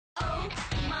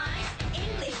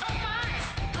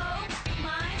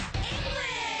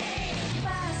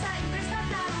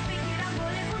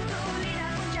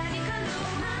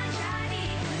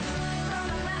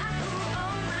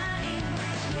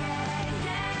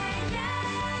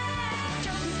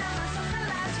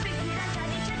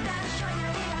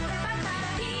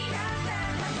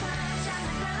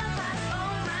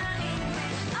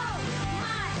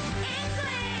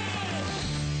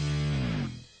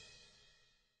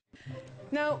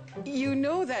Now, you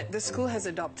know that the school has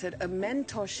adopted a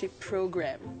mentorship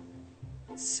program.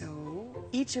 So,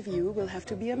 each of you will have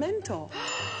to be a mentor.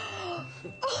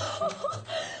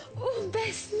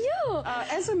 Bestnya!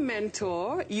 As a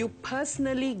mentor, you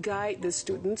personally guide the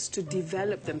students to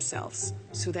develop themselves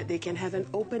so that they can have an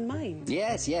open mind.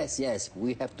 Yes.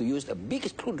 We have to use a big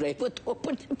screwdriver to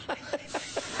open them.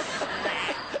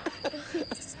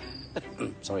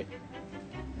 Sorry.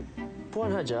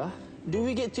 Puan Hajar, do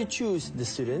we get to choose the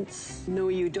students? No,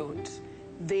 you don't.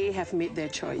 They have made their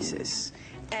choices.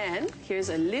 And here's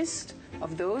a list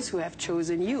of those who have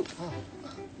chosen you.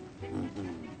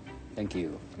 Thank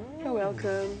you. You're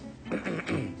welcome.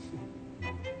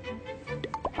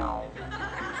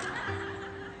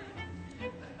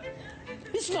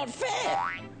 It's not fair.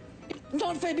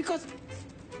 Not fair because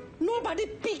nobody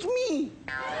picked me.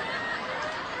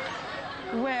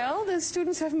 Well, the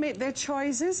students have made their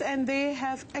choices and they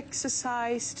have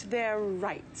exercised their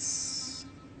rights.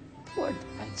 Puan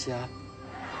Hajar.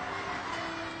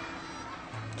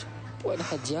 Puan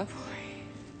Hajar.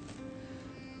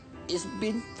 It's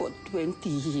been for 20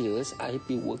 years I've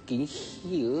been working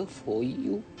here for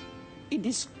you. In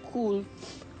this school.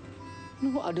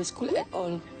 No other school at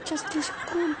all. Just this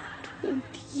school. 20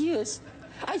 years.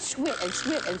 I swear. I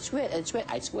swear. 20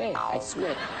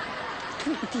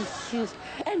 years.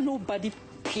 And nobody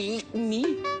picked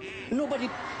me. Nobody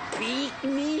picked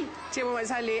me. Cik Muhammad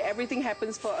Saleh, everything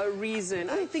happens for a reason.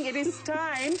 I think it is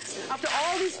time, after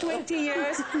all these 20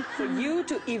 years, for you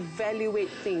to evaluate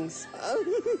things.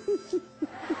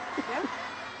 Yeah?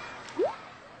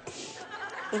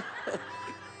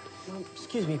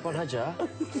 Excuse me, Puan Hajar.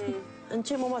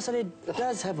 Encik Muhammad Saleh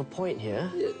does have a point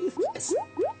here. Yes.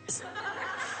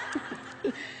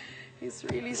 It's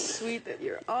really sweet that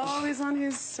you're always on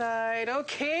his side.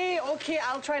 Okay,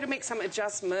 I'll try to make some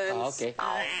adjustments. Okay.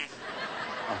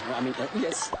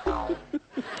 Yes. All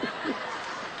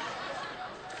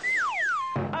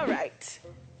right.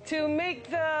 To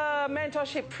make the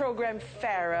mentorship program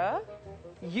fairer,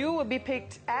 you will be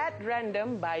picked at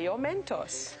random by your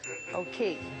mentors.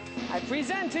 Okay. I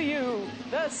present to you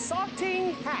the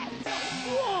sorting hat.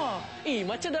 Wah!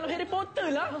 Macam dalam Harry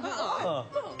Potter lah.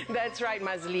 That's right,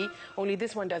 Mazli. Only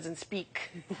this one doesn't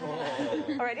speak.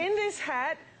 All right, in this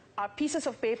hat are pieces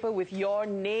of paper with your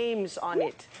names on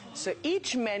it. So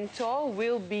each mentor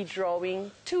will be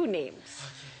drawing 2 names.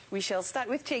 We shall start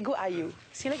with Cikgu Ayu.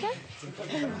 Silakan.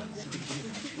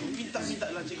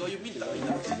 Minta-mintalah Cikgu Ayu, minta.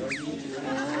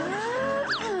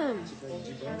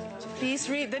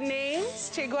 Please read the names,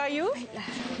 Cikgu Ayu.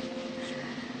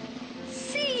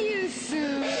 See you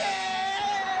soon!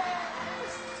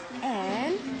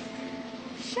 And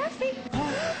Syafiq.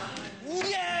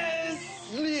 Yes!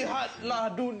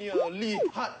 Lihatlah dunia,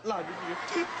 lihatlah dunia.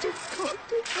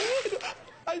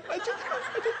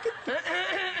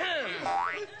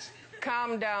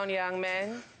 Calm down, young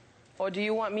man. Or do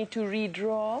you want me to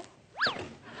redraw?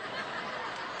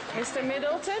 Mr.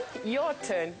 Middleton, your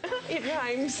turn. It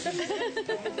rhymes.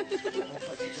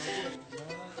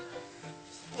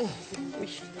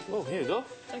 Oh, here you go.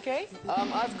 Okay.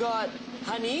 I've got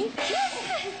Honey.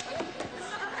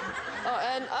 Oh,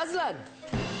 and Azlan.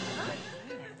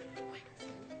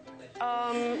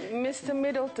 Mr.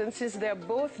 Middleton, since they're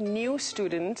both new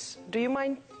students, do you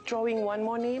mind drawing one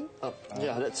more name?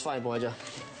 Yeah, that's fine, Puan Hajar.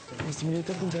 Mr.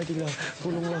 Middleton pun jadilah.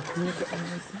 Tolonglah.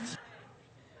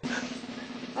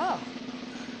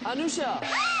 Anusha.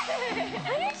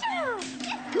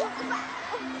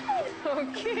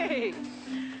 Okay.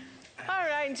 All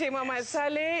right, Encik Muhammad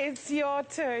Saleh, it's your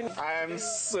turn. I'm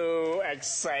so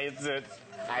excited.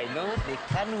 I know they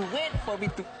can't wait for me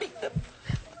to pick them.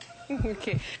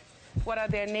 Okay. What are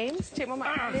their names, Encik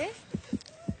Muhammad Saleh?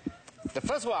 The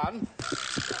first one,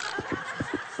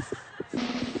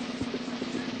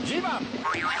 Jimam.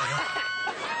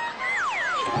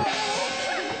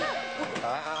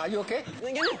 Are you okay?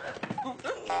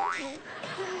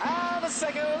 And the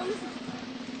second,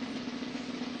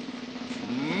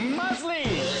 Mazli.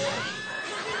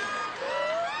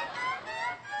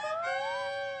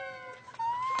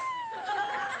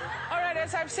 All right,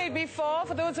 as I've said before,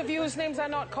 for those of you whose names are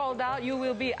not called out, you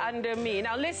will be under me.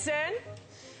 Now listen,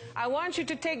 I want you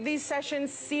to take these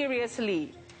sessions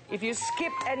seriously. If you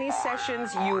skip any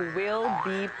sessions, you will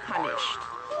be punished.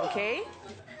 Okay?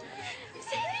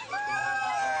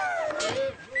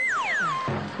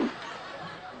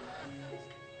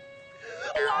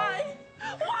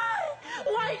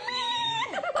 Why me?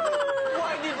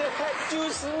 Why did the head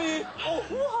choose me? Oh,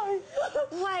 why?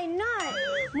 Why not?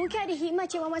 Mungkin ada hikmah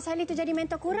Cik Muhammad Saleh tu jadi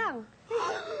mentor korang.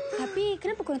 Tapi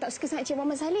kenapa korang tak suka sangat Cik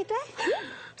Muhammad Saleh tu,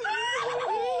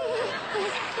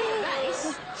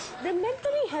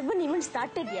 haven't even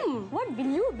started yet. What will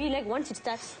you be like once it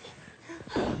starts?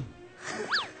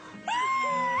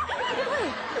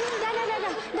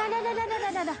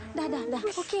 Dah.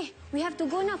 Okay, we have to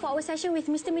go now for our session with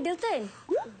Mr. Middleton.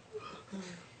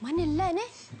 Mana Lan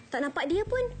Tak nampak dia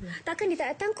pun. Takkan dia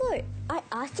tak datang kot? I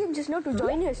asked him just now to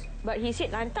join us. But he said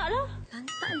lantak lah.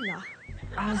 Lantak lah.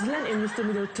 Aslan and Mr.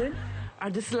 Middleton are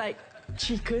just like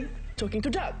chicken talking to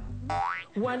duck.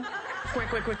 One quack,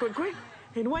 quack, quack, quack, quack,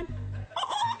 and one.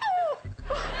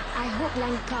 I hope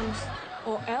Lan comes.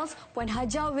 Or else Puan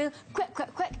Hajar will quack,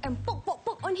 quack, quack and poke, poke,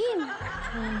 poke on him.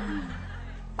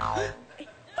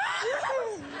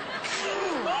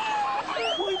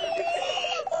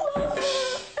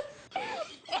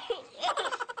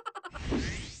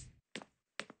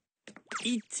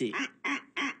 Itik.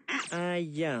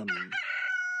 Ayam.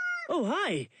 Oh,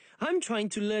 hi. I'm trying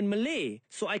to learn Malay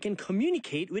so I can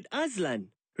communicate with Aslan.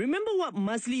 Remember what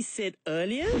Mazli said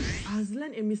earlier?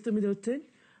 Aslan and Mr. Middleton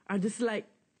are just like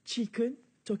chicken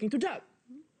talking to duck.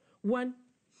 One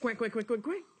quack, quack, quack, quack,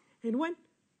 quack, and one.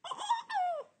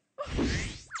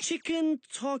 Chicken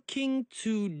talking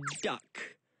to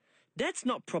duck. That's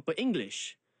not proper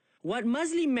English. What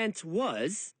Mazli meant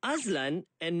was Aslan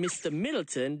and Mr.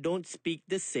 Middleton don't speak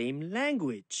the same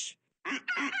language.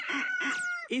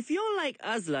 If you're like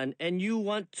Aslan and you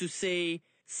want to say,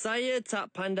 saya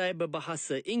tak pandai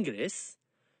berbahasa Inggeris,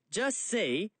 just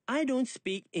say, I don't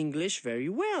speak English very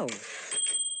well.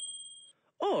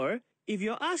 Or, if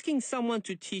you're asking someone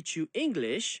to teach you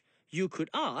English, you could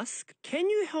ask, can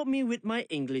you help me with my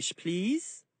English,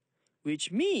 please?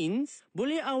 Which means,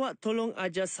 boleh awak tolong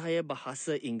ajar saya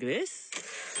bahasa Inggeris?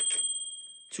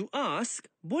 To ask,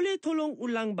 boleh tolong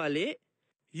ulang balik?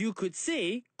 You could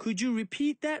say, could you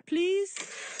repeat that, please?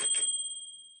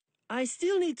 I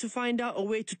still need to find out a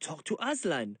way to talk to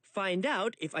Aslan. Find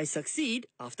out if I succeed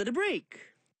after the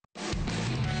break.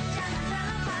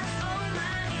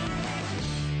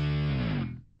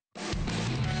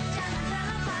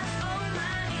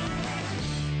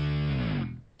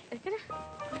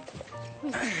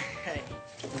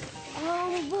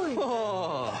 Oh, boy.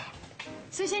 Oh.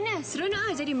 So, macam mana? Seronok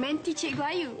lah jadi menti Cikgu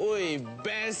Ayu. Oi,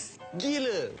 best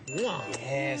gila. Wah.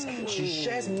 Yes, she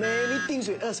shares many things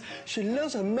with us. She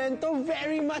loves her mentor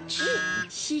very much.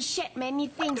 She shared many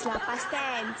things lah, past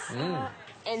tense.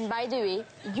 And by the way,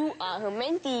 you are her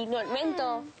mentee, not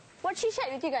mentor. What she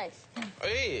shared with you guys?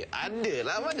 Eh, ada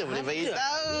lah. Mana boleh bagi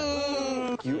tahu.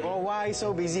 You all why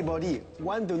so busybody?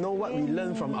 Want to know what we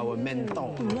learn from our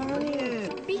mentor.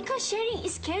 Because sharing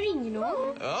is caring, you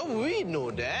know. Oh, we know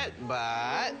that,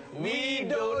 but we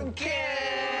don't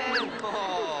care.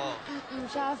 Oh.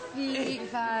 Syafiq,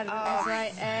 Farah,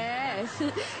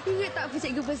 SYS. Ingat tak apa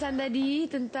cikgu pesan tadi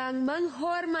tentang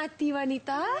menghormati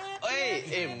wanita?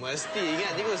 Mesti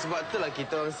ingat cikgu. Sebab itulah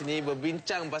kita orang sini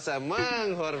berbincang pasal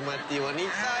menghormati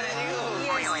wanita, cikgu.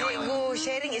 Yes, cikgu.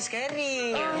 Sharing is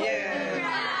caring.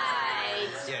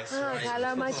 Yes,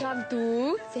 Kalau macam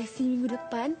tu, sesi minggu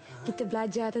depan kita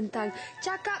belajar tentang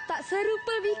cakap tak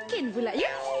serupa bikin pula,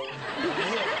 ya?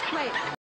 Baik.